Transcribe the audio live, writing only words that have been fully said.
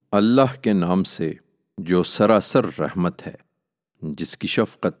اللہ کے نام سے جو سراسر رحمت ہے، جس کی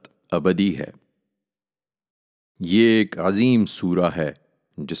شفقت ابدی ہے۔ یہ ایک عظیم سورہ ہے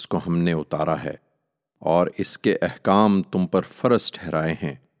جس کو ہم نے اتارا ہے، اور اس کے احکام تم پر فرض ٹھہرائے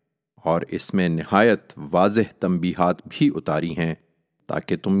ہیں، اور اس میں نہایت واضح تنبیہات بھی اتاری ہیں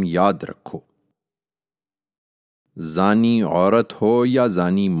تاکہ تم یاد رکھو۔ زانی عورت ہو یا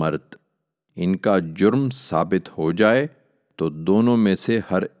زانی مرد، ان کا جرم ثابت ہو جائے تو دونوں میں سے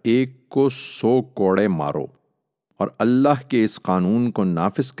ہر ایک کو 100 کوڑے مارو، اور اللہ کے اس قانون کو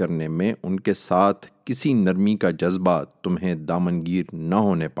نافذ کرنے میں ان کے ساتھ کسی نرمی کا جذبہ تمہیں دامنگیر نہ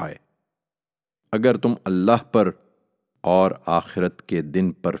ہونے پائے، اگر تم اللہ پر اور آخرت کے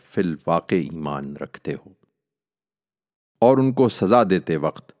دن پر فی الواقع ایمان رکھتے ہو۔ اور ان کو سزا دیتے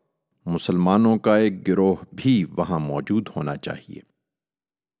وقت مسلمانوں کا ایک گروہ بھی وہاں موجود ہونا چاہیے۔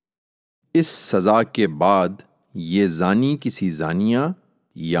 اس سزا کے بعد یہ زانی کسی زانیہ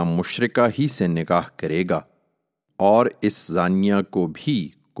یا مشرکہ ہی سے نکاح کرے گا، اور اس زانیہ کو بھی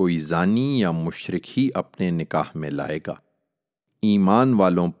کوئی زانی یا مشرک ہی اپنے نکاح میں لائے گا۔ ایمان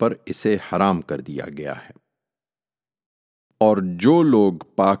والوں پر اسے حرام کر دیا گیا ہے۔ اور جو لوگ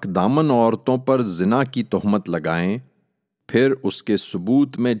پاک دامن عورتوں پر زنا کی تہمت لگائیں، پھر اس کے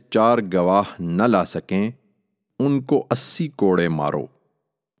ثبوت میں 4 گواہ نہ لا سکیں، ان کو 80 کوڑے مارو،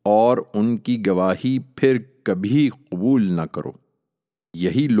 اور ان کی گواہی پھر کبھی قبول نہ کرو۔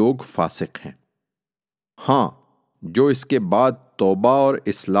 یہی لوگ فاسق ہیں۔ ہاں، جو اس کے بعد توبہ اور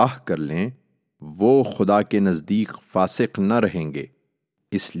اصلاح کر لیں، وہ خدا کے نزدیک فاسق نہ رہیں گے،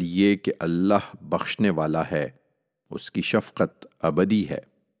 اس لیے کہ اللہ بخشنے والا ہے، اس کی شفقت ابدی ہے۔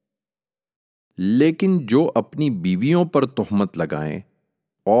 لیکن جو اپنی بیویوں پر تہمت لگائیں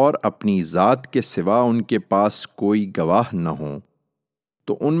اور اپنی ذات کے سوا ان کے پاس کوئی گواہ نہ ہوں،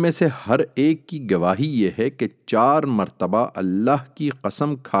 تو ان میں سے ہر ایک کی گواہی یہ ہے کہ 4 مرتبہ اللہ کی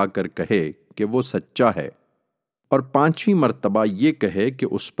قسم کھا کر کہے کہ وہ سچا ہے، اور 5ویں مرتبہ یہ کہے کہ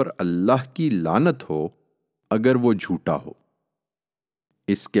اس پر اللہ کی لعنت ہو اگر وہ جھوٹا ہو۔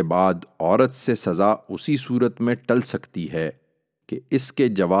 اس کے بعد عورت سے سزا اسی صورت میں ٹل سکتی ہے کہ اس کے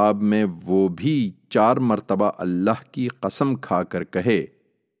جواب میں وہ بھی 4 مرتبہ اللہ کی قسم کھا کر کہے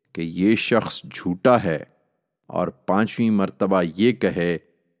کہ یہ شخص جھوٹا ہے، اور 5ویں مرتبہ یہ کہے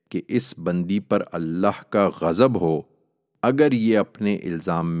کہ اس بندی پر اللہ کا غضب ہو اگر یہ اپنے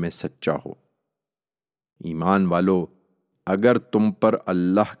الزام میں سچا ہو۔ ایمان والو، اگر تم پر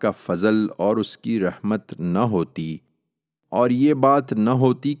اللہ کا فضل اور اس کی رحمت نہ ہوتی، اور یہ بات نہ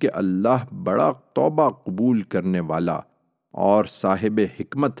ہوتی کہ اللہ بڑا توبہ قبول کرنے والا اور صاحب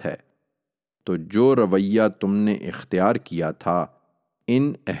حکمت ہے، تو جو رویہ تم نے اختیار کیا تھا،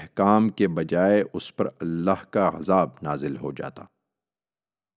 ان احکام کے بجائے اس پر اللہ کا عذاب نازل ہو جاتا۔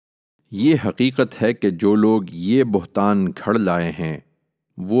 یہ حقیقت ہے کہ جو لوگ یہ بہتان گھڑ لائے ہیں،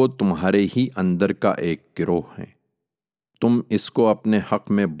 وہ تمہارے ہی اندر کا ایک گروہ ہیں۔ تم اس کو اپنے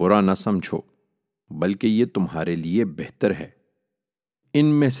حق میں برا نہ سمجھو، بلکہ یہ تمہارے لیے بہتر ہے۔ ان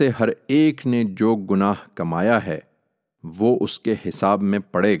میں سے ہر ایک نے جو گناہ کمایا ہے، وہ اس کے حساب میں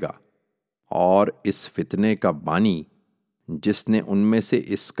پڑے گا، اور اس فتنے کا بانی جس نے ان میں سے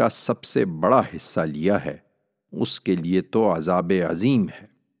اس کا سب سے بڑا حصہ لیا ہے، اس کے لیے تو عذاب عظیم ہے۔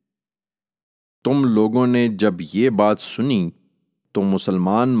 تم لوگوں نے جب یہ بات سنی تو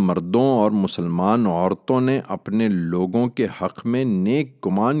مسلمان مردوں اور مسلمان عورتوں نے اپنے لوگوں کے حق میں نیک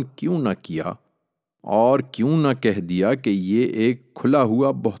گمان کیوں نہ کیا، اور کیوں نہ کہہ دیا کہ یہ ایک کھلا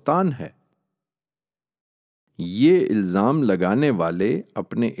ہوا بہتان ہے؟ یہ الزام لگانے والے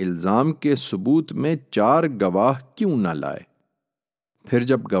اپنے الزام کے ثبوت میں 4 گواہ کیوں نہ لائے؟ پھر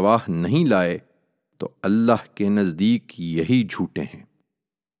جب گواہ نہیں لائے تو اللہ کے نزدیک یہی جھوٹے ہیں۔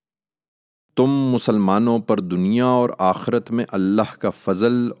 تم مسلمانوں پر دنیا اور آخرت میں اللہ کا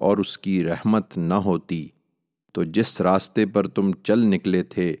فضل اور اس کی رحمت نہ ہوتی تو جس راستے پر تم چل نکلے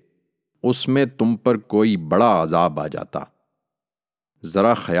تھے اس میں تم پر کوئی بڑا عذاب آ جاتا۔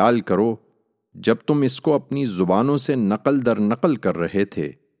 ذرا خیال کرو، جب تم اس کو اپنی زبانوں سے نقل در نقل کر رہے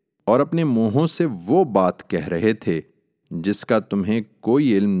تھے اور اپنے منہوں سے وہ بات کہہ رہے تھے جس کا تمہیں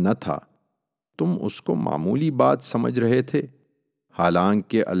کوئی علم نہ تھا، تم اس کو معمولی بات سمجھ رہے تھے،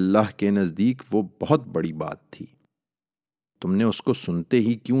 حالانکہ اللہ کے نزدیک وہ بہت بڑی بات تھی۔ تم نے اس کو سنتے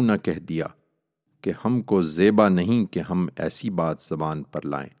ہی کیوں نہ کہہ دیا کہ ہم کو زیبا نہیں کہ ہم ایسی بات زبان پر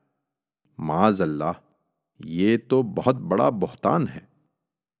لائیں۔ معاذ اللہ، یہ تو بہت بڑا بہتان ہے۔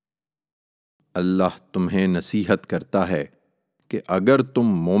 اللہ تمہیں نصیحت کرتا ہے کہ اگر تم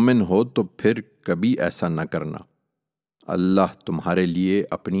مومن ہو تو پھر کبھی ایسا نہ کرنا۔ اللہ تمہارے لیے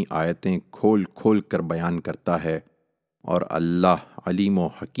اپنی آیتیں کھول کھول کر بیان کرتا ہے، اور اللہ علیم و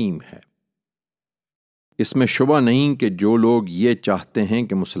حکیم ہے۔ اس میں شبہ نہیں کہ جو لوگ یہ چاہتے ہیں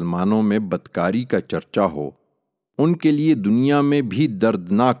کہ مسلمانوں میں بدکاری کا چرچا ہو، ان کے لیے دنیا میں بھی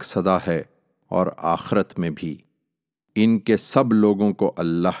دردناک سزا ہے اور آخرت میں بھی۔ ان کے سب لوگوں کو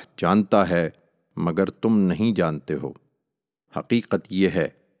اللہ جانتا ہے مگر تم نہیں جانتے ہو۔ حقیقت یہ ہے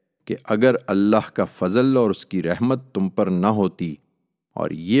کہ اگر اللہ کا فضل اور اس کی رحمت تم پر نہ ہوتی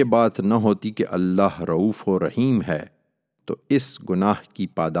اور یہ بات نہ ہوتی کہ اللہ رؤوف و رحیم ہے، تو اس گناہ کی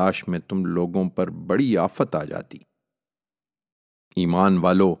پاداش میں تم لوگوں پر بڑی آفت آ جاتی۔ ایمان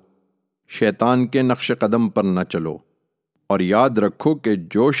والو، شیطان کے نقش قدم پر نہ چلو، اور یاد رکھو کہ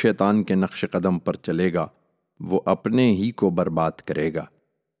جو شیطان کے نقش قدم پر چلے گا وہ اپنے ہی کو برباد کرے گا،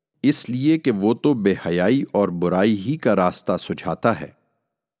 اس لیے کہ وہ تو بے حیائی اور برائی ہی کا راستہ سجھاتا ہے۔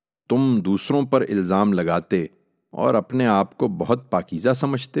 تم دوسروں پر الزام لگاتے اور اپنے آپ کو بہت پاکیزہ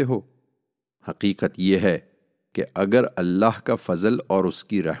سمجھتے ہو۔ حقیقت یہ ہے کہ اگر اللہ کا فضل اور اس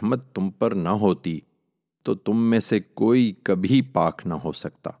کی رحمت تم پر نہ ہوتی تو تم میں سے کوئی کبھی پاک نہ ہو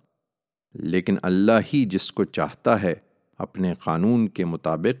سکتا، لیکن اللہ ہی جس کو چاہتا ہے اپنے قانون کے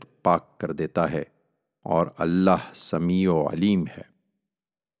مطابق پاک کر دیتا ہے، اور اللہ سمیع و علیم ہے۔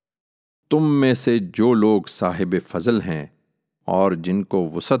 تم میں سے جو لوگ صاحب فضل ہیں اور جن کو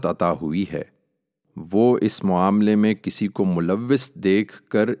وسعت عطا ہوئی ہے، وہ اس معاملے میں کسی کو ملوث دیکھ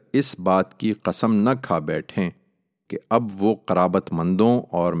کر اس بات کی قسم نہ کھا بیٹھیں کہ اب وہ قرابت مندوں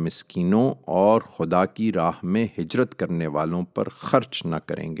اور مسکینوں اور خدا کی راہ میں ہجرت کرنے والوں پر خرچ نہ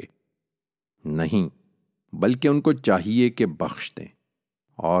کریں گے۔ نہیں، بلکہ ان کو چاہیے کہ بخش دیں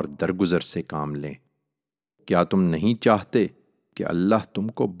اور درگزر سے کام لیں۔ کیا تم نہیں چاہتے کہ اللہ تم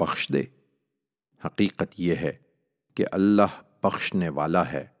کو بخش دے؟ حقیقت یہ ہے کہ اللہ بخشنے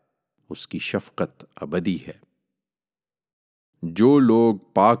والا ہے، اس کی شفقت ابدی ہے۔ جو لوگ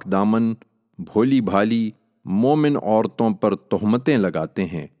پاک دامن بھولی بھالی مومن عورتوں پر تہمتیں لگاتے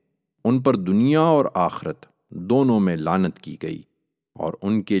ہیں، ان پر دنیا اور آخرت دونوں میں لعنت کی گئی اور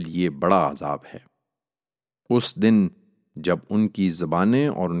ان کے لیے بڑا عذاب ہے۔ اس دن جب ان کی زبانیں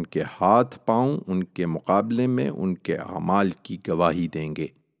اور ان کے ہاتھ پاؤں ان کے مقابلے میں ان کے اعمال کی گواہی دیں گے۔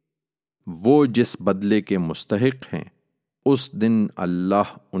 وہ جس بدلے کے مستحق ہیں اس دن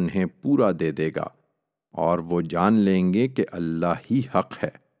اللہ انہیں پورا دے دے گا، اور وہ جان لیں گے کہ اللہ ہی حق ہے،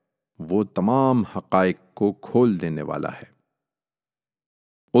 وہ تمام حقائق کو کھول دینے والا ہے۔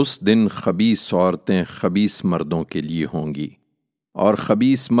 اس دن خبیث عورتیں خبیث مردوں کے لیے ہوں گی اور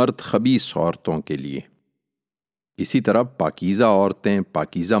خبیث مرد خبیث عورتوں کے لیے۔ اسی طرح پاکیزہ عورتیں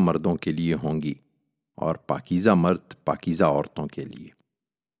پاکیزہ مردوں کے لیے ہوں گی اور پاکیزہ مرد پاکیزہ عورتوں کے لیے۔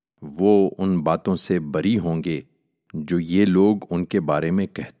 وہ ان باتوں سے بری ہوں گے جو یہ لوگ ان کے بارے میں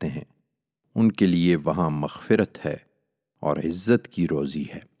کہتے ہیں، ان کے لیے وہاں مغفرت ہے اور عزت کی روزی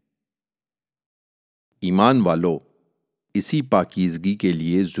ہے۔ ایمان والو، اسی پاکیزگی کے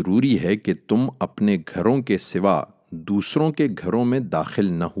لیے ضروری ہے کہ تم اپنے گھروں کے سوا دوسروں کے گھروں میں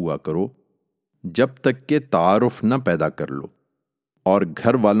داخل نہ ہوا کرو جب تک کہ تعارف نہ پیدا کر لو اور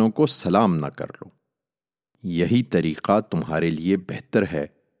گھر والوں کو سلام نہ کر لو۔ یہی طریقہ تمہارے لیے بہتر ہے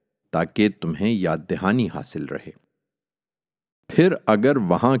تاکہ تمہیں یاد دہانی حاصل رہے۔ پھر اگر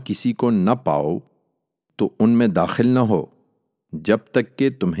وہاں کسی کو نہ پاؤ تو ان میں داخل نہ ہو جب تک کہ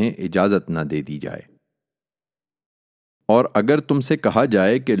تمہیں اجازت نہ دے دی جائے، اور اگر تم سے کہا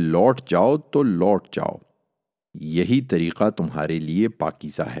جائے کہ لوٹ جاؤ تو لوٹ جاؤ۔ یہی طریقہ تمہارے لیے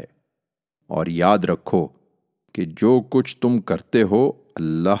پاکیزہ ہے، اور یاد رکھو کہ جو کچھ تم کرتے ہو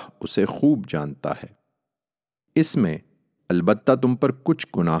اللہ اسے خوب جانتا ہے۔ اس میں البتہ تم پر کچھ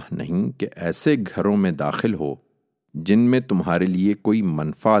گناہ نہیں کہ ایسے گھروں میں داخل ہو جن میں تمہارے لیے کوئی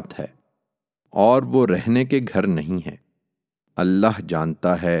منفعت ہے اور وہ رہنے کے گھر نہیں ہیں۔ اللہ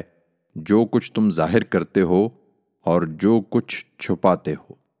جانتا ہے جو کچھ تم ظاہر کرتے ہو اور جو کچھ چھپاتے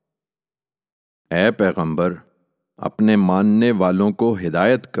ہو۔ اے پیغمبر، اپنے ماننے والوں کو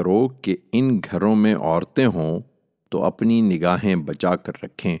ہدایت کرو کہ ان گھروں میں عورتیں ہوں تو اپنی نگاہیں بچا کر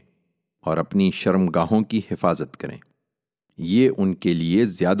رکھیں اور اپنی شرمگاہوں کی حفاظت کریں۔ یہ ان کے لیے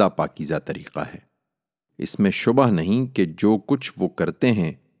زیادہ پاکیزہ طریقہ ہے۔ اس میں شبہ نہیں کہ جو کچھ وہ کرتے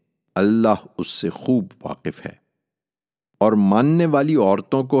ہیں اللہ اس سے خوب واقف ہے۔ اور ماننے والی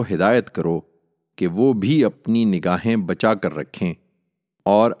عورتوں کو ہدایت کرو کہ وہ بھی اپنی نگاہیں بچا کر رکھیں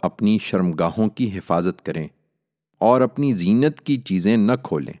اور اپنی شرمگاہوں کی حفاظت کریں اور اپنی زینت کی چیزیں نہ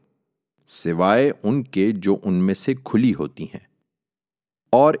کھولیں سوائے ان کے جو ان میں سے کھلی ہوتی ہیں،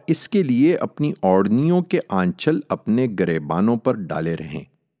 اور اس کے لیے اپنی اوڑنیوں کے آنچل اپنے گریبانوں پر ڈالے رہیں،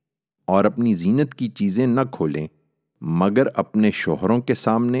 اور اپنی زینت کی چیزیں نہ کھولیں مگر اپنے شوہروں کے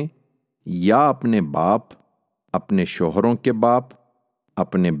سامنے یا اپنے باپ، اپنے شوہروں کے باپ،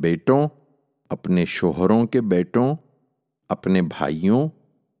 اپنے بیٹوں، اپنے شوہروں کے بیٹوں، اپنے بھائیوں،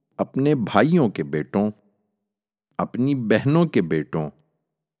 اپنے بھائیوں کے بیٹوں اپنی بہنوں کے بیٹوں،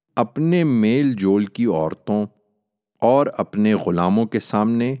 اپنے میل جول کی عورتوں اور اپنے غلاموں کے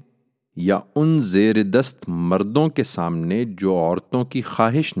سامنے، یا ان زیر دست مردوں کے سامنے جو عورتوں کی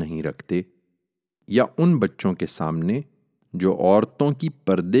خواہش نہیں رکھتے، یا ان بچوں کے سامنے جو عورتوں کی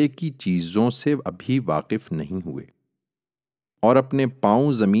پردے کی چیزوں سے ابھی واقف نہیں ہوئے، اور اپنے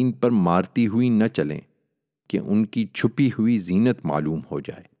پاؤں زمین پر مارتی ہوئی نہ چلیں کہ ان کی چھپی ہوئی زینت معلوم ہو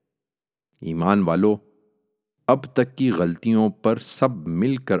جائے۔ ایمان والو، اب تک کی غلطیوں پر سب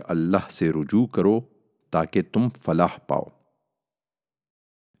مل کر اللہ سے رجوع کرو تاکہ تم فلاح پاؤ۔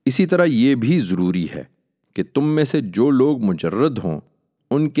 اسی طرح یہ بھی ضروری ہے کہ تم میں سے جو لوگ مجرد ہوں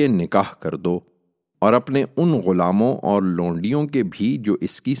ان کے نکاح کر دو، اور اپنے ان غلاموں اور لونڈیوں کے بھی جو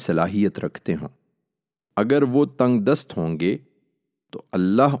اس کی صلاحیت رکھتے ہوں۔ اگر وہ تنگ دست ہوں گے تو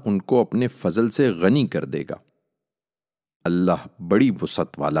اللہ ان کو اپنے فضل سے غنی کر دے گا۔ اللہ بڑی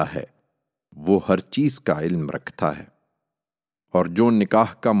وسعت والا ہے، وہ ہر چیز کا علم رکھتا ہے۔ اور جو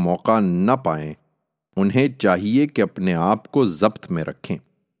نکاح کا موقع نہ پائیں انہیں چاہیے کہ اپنے آپ کو ضبط میں رکھیں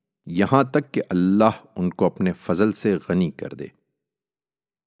یہاں تک کہ اللہ ان کو اپنے فضل سے غنی کر دے۔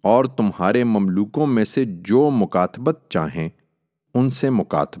 اور تمہارے مملوکوں میں سے جو مکاتبت چاہیں ان سے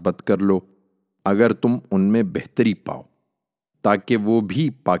مکاتبت کر لو اگر تم ان میں بہتری پاؤ، تاکہ وہ بھی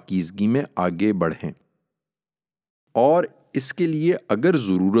پاکیزگی میں آگے بڑھیں۔ اور اس کے لیے اگر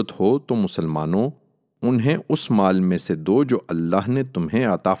ضرورت ہو تو مسلمانوں انہیں اس مال میں سے دو جو اللہ نے تمہیں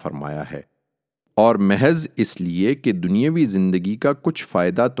عطا فرمایا ہے، اور محض اس لیے کہ دنیاوی زندگی کا کچھ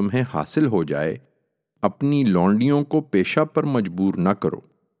فائدہ تمہیں حاصل ہو جائے اپنی لونڈیوں کو پیشہ پر مجبور نہ کرو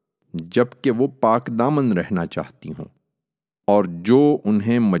جبکہ وہ پاک دامن رہنا چاہتی ہوں، اور جو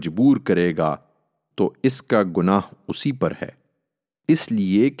انہیں مجبور کرے گا تو اس کا گناہ اسی پر ہے، اس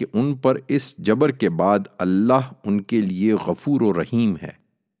لیے کہ ان پر اس جبر کے بعد اللہ ان کے لیے غفور و رحیم ہے۔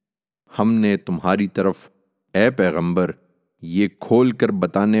 ہم نے تمہاری طرف اے پیغمبر یہ کھول کر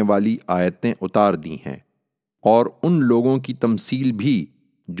بتانے والی آیتیں اتار دی ہیں، اور ان لوگوں کی تمثیل بھی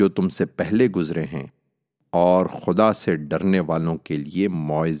جو تم سے پہلے گزرے ہیں، اور خدا سے ڈرنے والوں کے لیے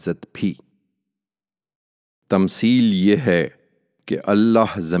موعظت بھی۔ تمثیل یہ ہے کہ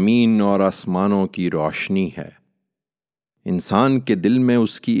اللہ زمین اور آسمانوں کی روشنی ہے۔ انسان کے دل میں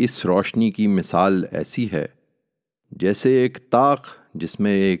اس کی اس روشنی کی مثال ایسی ہے جیسے ایک طاق جس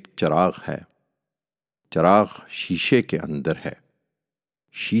میں ایک چراغ ہے۔ چراغ شیشے کے اندر ہے،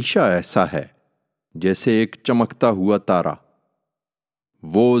 شیشہ ایسا ہے جیسے ایک چمکتا ہوا تارا۔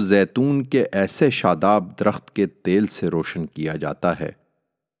 وہ زیتون کے ایسے شاداب درخت کے تیل سے روشن کیا جاتا ہے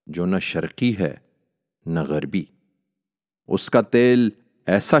جو نہ شرقی ہے نہ غربی۔ اس کا تیل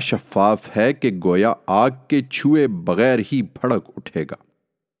ایسا شفاف ہے کہ گویا آگ کے چھوئے بغیر ہی بھڑک اٹھے گا۔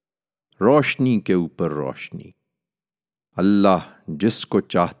 روشنی کے اوپر روشنی۔ اللہ جس کو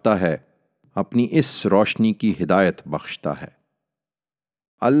چاہتا ہے اپنی اس روشنی کی ہدایت بخشتا ہے۔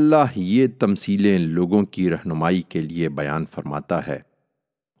 اللہ یہ تمثیلیں لوگوں کی رہنمائی کے لیے بیان فرماتا ہے،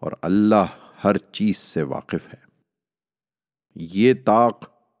 اور اللہ ہر چیز سے واقف ہے۔ یہ طاق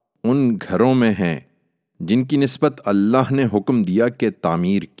ان گھروں میں ہیں جن کی نسبت اللہ نے حکم دیا کہ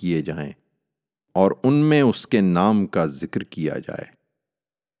تعمیر کیے جائیں اور ان میں اس کے نام کا ذکر کیا جائے۔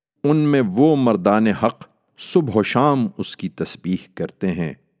 ان میں وہ مردان حق صبح و شام اس کی تسبیح کرتے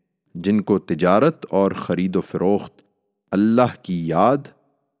ہیں جن کو تجارت اور خرید و فروخت اللہ کی یاد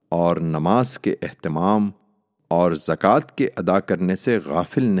اور نماز کے اہتمام اور زکوٰۃ کے ادا کرنے سے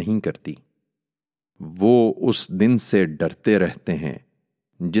غافل نہیں کرتی۔ وہ اس دن سے ڈرتے رہتے ہیں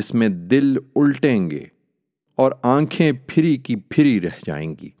جس میں دل الٹیں گے اور آنکھیں پھری کی پھری رہ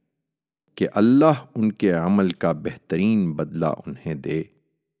جائیں گی، کہ اللہ ان کے عمل کا بہترین بدلہ انہیں دے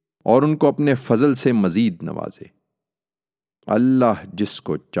اور ان کو اپنے فضل سے مزید نوازے۔ اللہ جس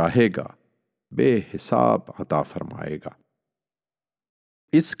کو چاہے گا بے حساب عطا فرمائے گا۔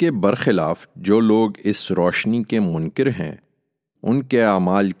 اس کے برخلاف جو لوگ اس روشنی کے منکر ہیں ان کے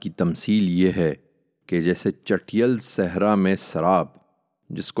اعمال کی تمثیل یہ ہے کہ جیسے چٹیل صحرا میں سراب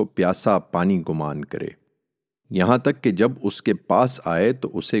جس کو پیاسا پانی گمان کرے، یہاں تک کہ جب اس کے پاس آئے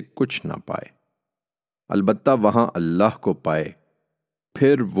تو اسے کچھ نہ پائے، البتہ وہاں اللہ کو پائے،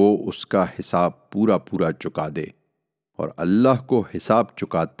 پھر وہ اس کا حساب پورا پورا چکا دے، اور اللہ کو حساب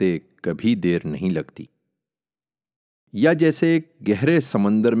چکاتے کبھی دیر نہیں لگتی۔ یا جیسے ایک گہرے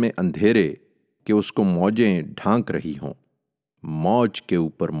سمندر میں اندھیرے کہ اس کو موجیں ڈھانک رہی ہوں، موج کے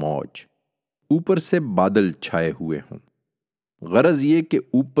اوپر موج، اوپر سے بادل چھائے ہوئے ہوں، غرض یہ کہ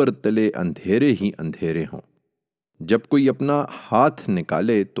اوپر تلے اندھیرے ہی اندھیرے ہوں، جب کوئی اپنا ہاتھ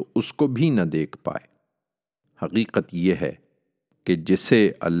نکالے تو اس کو بھی نہ دیکھ پائے۔ حقیقت یہ ہے کہ جسے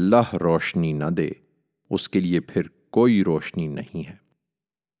اللہ روشنی نہ دے اس کے لیے پھر کوئی روشنی نہیں ہے۔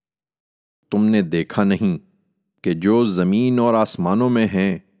 تم نے دیکھا نہیں کہ جو زمین اور آسمانوں میں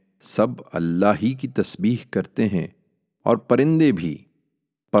ہیں سب اللہ ہی کی تسبیح کرتے ہیں، اور پرندے بھی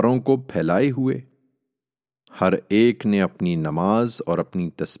پروں کو پھیلائے ہوئے۔ ہر ایک نے اپنی نماز اور اپنی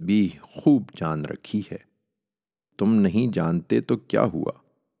تسبیح خوب جان رکھی ہے۔ تم نہیں جانتے تو کیا ہوا،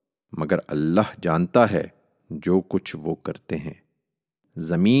 مگر اللہ جانتا ہے جو کچھ وہ کرتے ہیں۔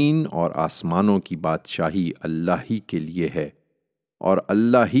 زمین اور آسمانوں کی بادشاہی اللہ ہی کے لیے ہے، اور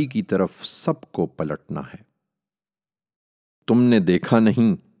اللہ ہی کی طرف سب کو پلٹنا ہے۔ تم نے دیکھا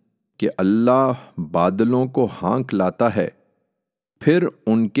نہیں کہ اللہ بادلوں کو ہانک لاتا ہے، پھر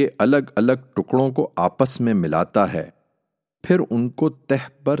ان کے الگ الگ ٹکڑوں کو آپس میں ملاتا ہے، پھر ان کو تہ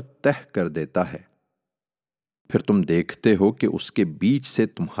پر تہ کر دیتا ہے۔ پھر تم دیکھتے ہو کہ اس کے بیچ سے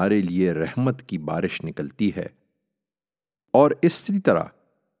تمہارے لیے رحمت کی بارش نکلتی ہے، اور اسی طرح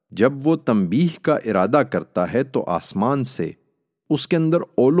جب وہ تنبیہ کا ارادہ کرتا ہے تو آسمان سے، اس کے اندر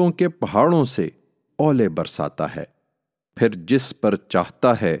اولوں کے پہاڑوں سے اولے برساتا ہے، پھر جس پر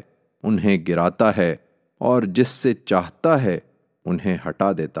چاہتا ہے انہیں گراتا ہے، اور جس سے چاہتا ہے انہیں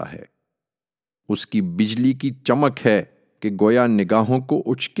ہٹا دیتا ہے۔ اس کی بجلی کی چمک ہے کہ گویا نگاہوں کو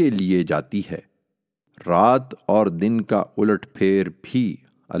اچکے لیے جاتی ہے۔ رات اور دن کا الٹ پھیر بھی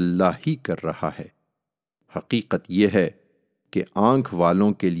اللہ ہی کر رہا ہے۔ حقیقت یہ ہے کہ آنکھ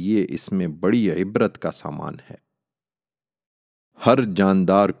والوں کے لیے اس میں بڑی عبرت کا سامان ہے۔ ہر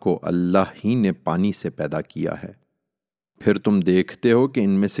جاندار کو اللہ ہی نے پانی سے پیدا کیا ہے۔ پھر تم دیکھتے ہو کہ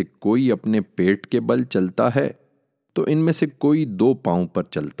ان میں سے کوئی اپنے پیٹ کے بل چلتا ہے تو ان میں سے کوئی 2 پاؤں پر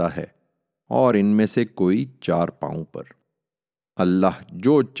چلتا ہے، اور ان میں سے کوئی 4 پاؤں پر۔ اللہ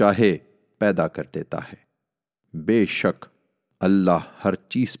جو چاہے پیدا کر دیتا ہے۔ بے شک اللہ ہر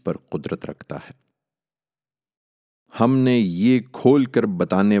چیز پر قدرت رکھتا ہے۔ ہم نے یہ کھول کر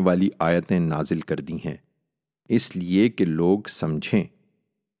بتانے والی آیتیں نازل کر دی ہیں اس لیے کہ لوگ سمجھیں۔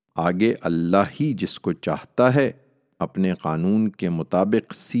 آگے اللہ ہی جس کو چاہتا ہے اپنے قانون کے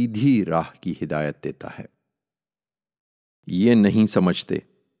مطابق سیدھی راہ کی ہدایت دیتا ہے۔ یہ نہیں سمجھتے،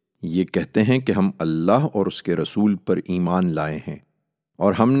 یہ کہتے ہیں کہ ہم اللہ اور اس کے رسول پر ایمان لائے ہیں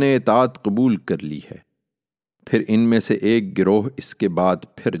اور ہم نے اطاعت قبول کر لی ہے، پھر ان میں سے ایک گروہ اس کے بعد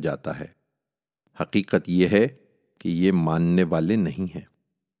پھر جاتا ہے۔ حقیقت یہ ہے کہ یہ ماننے والے نہیں ہیں۔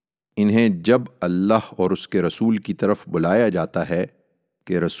 انہیں جب اللہ اور اس کے رسول کی طرف بلایا جاتا ہے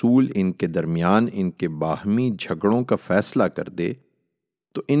کہ رسول ان کے درمیان ان کے باہمی جھگڑوں کا فیصلہ کر دے،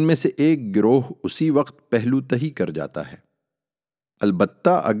 تو ان میں سے ایک گروہ اسی وقت پہلو تہی کر جاتا ہے۔ البتہ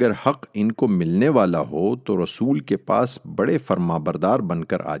اگر حق ان کو ملنے والا ہو تو رسول کے پاس بڑے فرمانبردار بن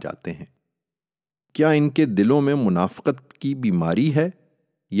کر آ جاتے ہیں۔ کیا ان کے دلوں میں منافقت کی بیماری ہے،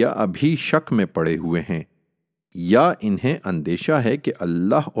 یا ابھی شک میں پڑے ہوئے ہیں، یا انہیں اندیشہ ہے کہ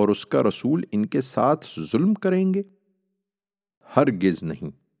اللہ اور اس کا رسول ان کے ساتھ ظلم کریں گے؟ ہرگز نہیں،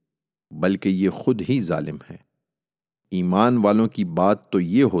 بلکہ یہ خود ہی ظالم ہیں۔ ایمان والوں کی بات تو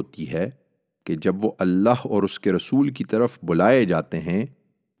یہ ہوتی ہے کہ جب وہ اللہ اور اس کے رسول کی طرف بلائے جاتے ہیں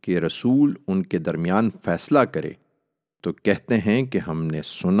کہ رسول ان کے درمیان فیصلہ کرے، تو کہتے ہیں کہ ہم نے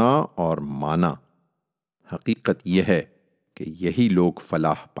سنا اور مانا۔ حقیقت یہ ہے کہ یہی لوگ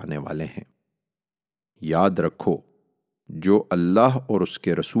فلاح پانے والے ہیں۔ یاد رکھو، جو اللہ اور اس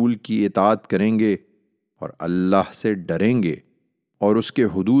کے رسول کی اطاعت کریں گے اور اللہ سے ڈریں گے اور اس کے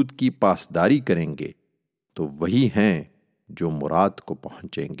حدود کی پاسداری کریں گے تو وہی ہیں جو مراد کو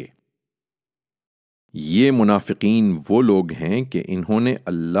پہنچیں گے۔ یہ منافقین وہ لوگ ہیں کہ انہوں نے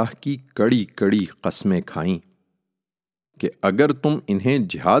اللہ کی کڑی کڑی قسمیں کھائیں کہ اگر تم انہیں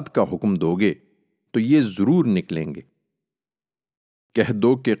جہاد کا حکم دو گے تو یہ ضرور نکلیں گے۔ کہہ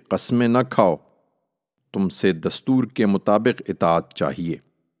دو کہ قسمیں نہ کھاؤ، تم سے دستور کے مطابق اطاعت چاہیے۔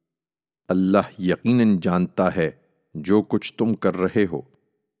 اللہ یقیناً جانتا ہے جو کچھ تم کر رہے ہو۔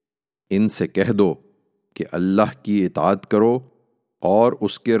 ان سے کہہ دو کہ اللہ کی اطاعت کرو اور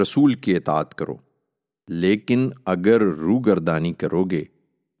اس کے رسول کی اطاعت کرو، لیکن اگر روگردانی کرو گے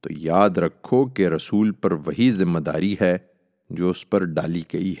تو یاد رکھو کہ رسول پر وہی ذمہ داری ہے جو اس پر ڈالی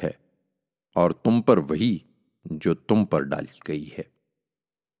گئی ہے، اور تم پر وہی جو تم پر ڈالی گئی ہے۔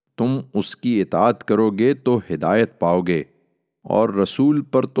 تم اس کی اطاعت کرو گے تو ہدایت پاؤ گے، اور رسول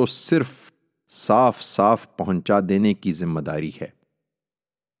پر تو صرف صاف صاف پہنچا دینے کی ذمہ داری ہے۔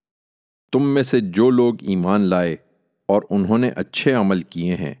 تم میں سے جو لوگ ایمان لائے اور انہوں نے اچھے عمل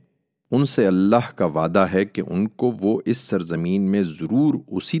کیے ہیں، ان سے اللہ کا وعدہ ہے کہ ان کو وہ اس سرزمین میں ضرور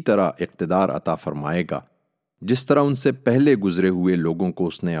اسی طرح اقتدار عطا فرمائے گا جس طرح ان سے پہلے گزرے ہوئے لوگوں کو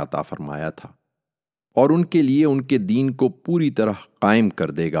اس نے عطا فرمایا تھا، اور ان کے لیے ان کے دین کو پوری طرح قائم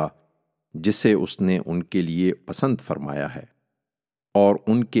کر دے گا جسے اس نے ان کے لیے پسند فرمایا ہے، اور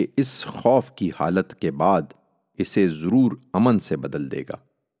ان کے اس خوف کی حالت کے بعد اسے ضرور امن سے بدل دے گا۔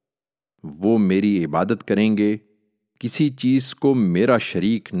 وہ میری عبادت کریں گے کسی چیز کو میرا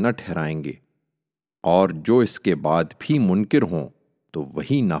شریک نہ ٹھہرائیں گے، اور جو اس کے بعد بھی منکر ہوں تو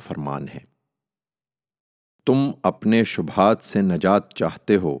وہی نافرمان ہے۔ تم اپنے شبہات سے نجات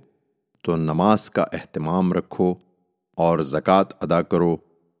چاہتے ہو تو نماز کا اہتمام رکھو اور زکوٰۃ ادا کرو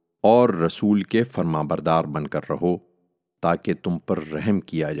اور رسول کے فرمانبردار بن کر رہو تاکہ تم پر رحم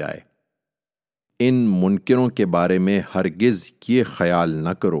کیا جائے۔ ان منکروں کے بارے میں ہرگز یہ خیال نہ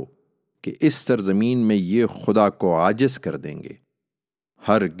کرو کہ اس سرزمین میں یہ خدا کو عاجز کر دیں گے،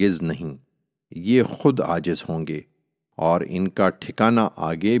 ہرگز نہیں، یہ خود عاجز ہوں گے، اور ان کا ٹھکانہ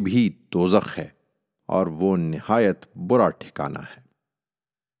آگے بھی دوزخ ہے، اور وہ نہایت برا ٹھکانہ ہے۔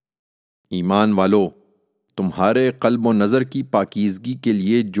 ایمان والو، تمہارے قلب و نظر کی پاکیزگی کے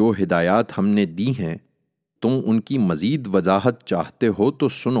لیے جو ہدایات ہم نے دی ہیں، تم ان کی مزید وضاحت چاہتے ہو تو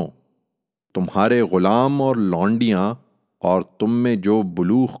سنو۔ تمہارے غلام اور لونڈیاں اور تم میں جو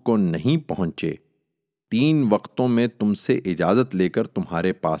بلوغ کو نہیں پہنچے 3 وقتوں میں تم سے اجازت لے کر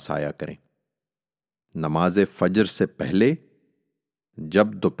تمہارے پاس آیا کریں: نماز فجر سے پہلے،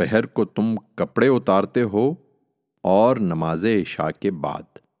 جب دوپہر کو تم کپڑے اتارتے ہو، اور نماز عشاء کے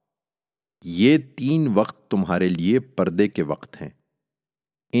بعد۔ یہ 3 وقت تمہارے لیے پردے کے وقت ہیں۔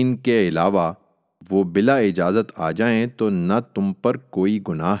 ان کے علاوہ وہ بلا اجازت آ جائیں تو نہ تم پر کوئی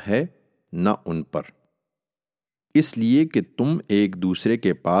گناہ ہے نہ ان پر، اس لیے کہ تم ایک دوسرے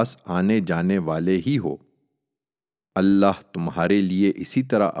کے پاس آنے جانے والے ہی ہو۔ اللہ تمہارے لیے اسی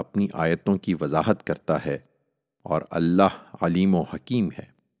طرح اپنی آیتوں کی وضاحت کرتا ہے، اور اللہ علیم و حکیم ہے۔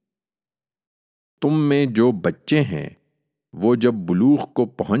 تم میں جو بچے ہیں وہ جب بلوغ کو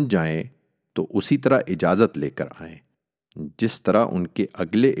پہنچ جائیں تو اسی طرح اجازت لے کر آئیں جس طرح ان کے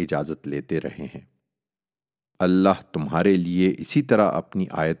اگلے اجازت لیتے رہے ہیں۔ اللہ تمہارے لیے اسی طرح اپنی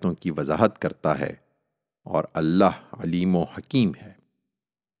آیتوں کی وضاحت کرتا ہے، اور اللہ علیم و حکیم ہے۔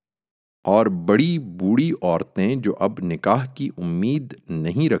 اور بڑی بوڑھی عورتیں جو اب نکاح کی امید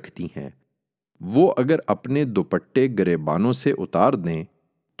نہیں رکھتی ہیں، وہ اگر اپنے دوپٹے گریبانوں سے اتار دیں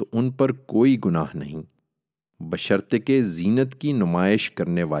تو ان پر کوئی گناہ نہیں، بشرطے کہ زینت کی نمائش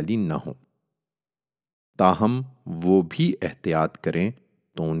کرنے والی نہ ہوں۔ تاہم وہ بھی احتیاط کریں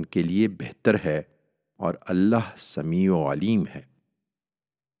تو ان کے لیے بہتر ہے، اور اللہ سمیع و علیم ہے۔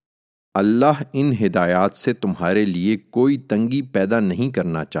 اللہ ان ہدایات سے تمہارے لیے کوئی تنگی پیدا نہیں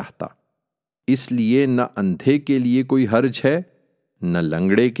کرنا چاہتا، اس لیے نہ اندھے کے لیے کوئی حرج ہے، نہ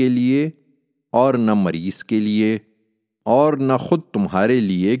لنگڑے کے لیے، اور نہ مریض کے لیے، اور نہ خود تمہارے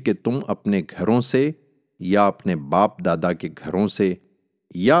لیے کہ تم اپنے گھروں سے یا اپنے باپ دادا کے گھروں سے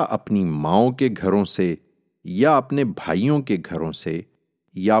یا اپنی ماؤں کے گھروں سے یا اپنے بھائیوں کے گھروں سے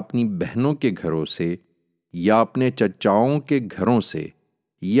یا اپنی بہنوں کے گھروں سے یا اپنے چچاؤں کے گھروں سے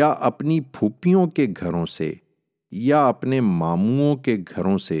یا اپنی پھوپھیوں کے گھروں سے یا اپنے ماموؤں کے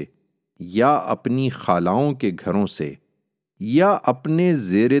گھروں سے یا اپنی خالاؤں کے گھروں سے یا اپنے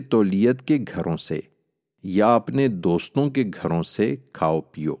زیر تولیت کے گھروں سے یا اپنے دوستوں کے گھروں سے کھاؤ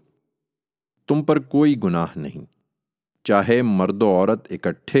پیو۔ تم پر کوئی گناہ نہیں، چاہے مرد و عورت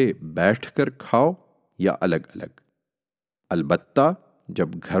اکٹھے بیٹھ کر کھاؤ یا الگ الگ۔ البتہ جب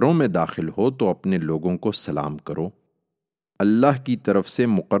گھروں میں داخل ہو تو اپنے لوگوں کو سلام کرو۔ اللہ کی طرف سے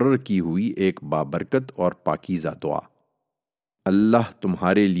مقرر کی ہوئی ایک بابرکت اور پاکیزہ دعا۔ اللہ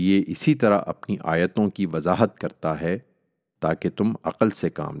تمہارے لیے اسی طرح اپنی آیتوں کی وضاحت کرتا ہے تاکہ تم عقل سے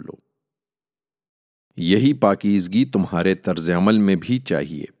کام لو۔ یہی پاکیزگی تمہارے طرز عمل میں بھی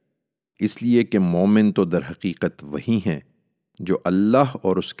چاہیے، اس لیے کہ مومن تو در حقیقت وہی ہیں جو اللہ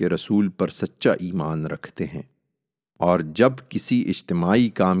اور اس کے رسول پر سچا ایمان رکھتے ہیں، اور جب کسی اجتماعی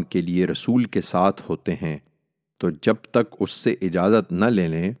کام کے لیے رسول کے ساتھ ہوتے ہیں تو جب تک اس سے اجازت نہ لے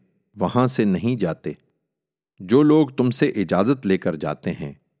لیں وہاں سے نہیں جاتے۔ جو لوگ تم سے اجازت لے کر جاتے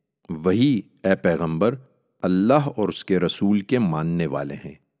ہیں وہی، اے پیغمبر، اللہ اور اس کے رسول کے ماننے والے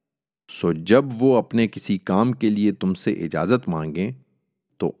ہیں۔ سو جب وہ اپنے کسی کام کے لیے تم سے اجازت مانگیں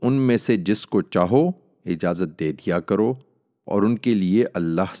تو ان میں سے جس کو چاہو اجازت دے دیا کرو، اور ان کے لیے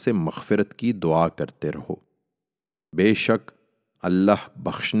اللہ سے مغفرت کی دعا کرتے رہو۔ بے شک اللہ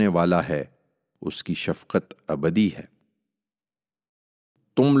بخشنے والا ہے، اس کی شفقت ابدی ہے۔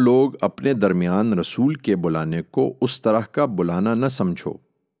 تم لوگ اپنے درمیان رسول کے بلانے کو اس طرح کا بلانا نہ سمجھو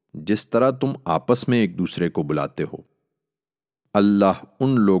جس طرح تم آپس میں ایک دوسرے کو بلاتے ہو۔ اللہ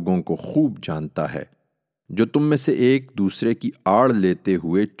ان لوگوں کو خوب جانتا ہے جو تم میں سے ایک دوسرے کی آڑ لیتے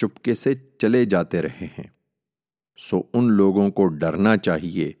ہوئے چپکے سے چلے جاتے رہے ہیں۔ سو ان لوگوں کو ڈرنا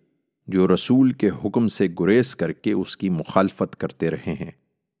چاہیے جو رسول کے حکم سے گریز کر کے اس کی مخالفت کرتے رہے ہیں،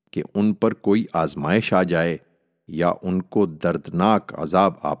 کہ ان پر کوئی آزمائش آ جائے یا ان کو دردناک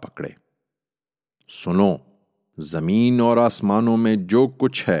عذاب آ پکڑے۔ سنو، زمین اور آسمانوں میں جو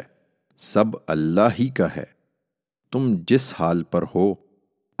کچھ ہے سب اللہ ہی کا ہے۔ تم جس حال پر ہو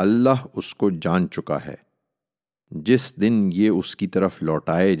اللہ اس کو جان چکا ہے۔ جس دن یہ اس کی طرف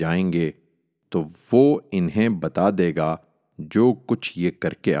لوٹائے جائیں گے تو وہ انہیں بتا دے گا جو کچھ یہ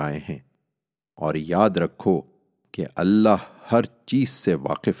کر کے آئے ہیں، اور یاد رکھو کہ اللہ ہر چیز سے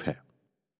واقف ہے۔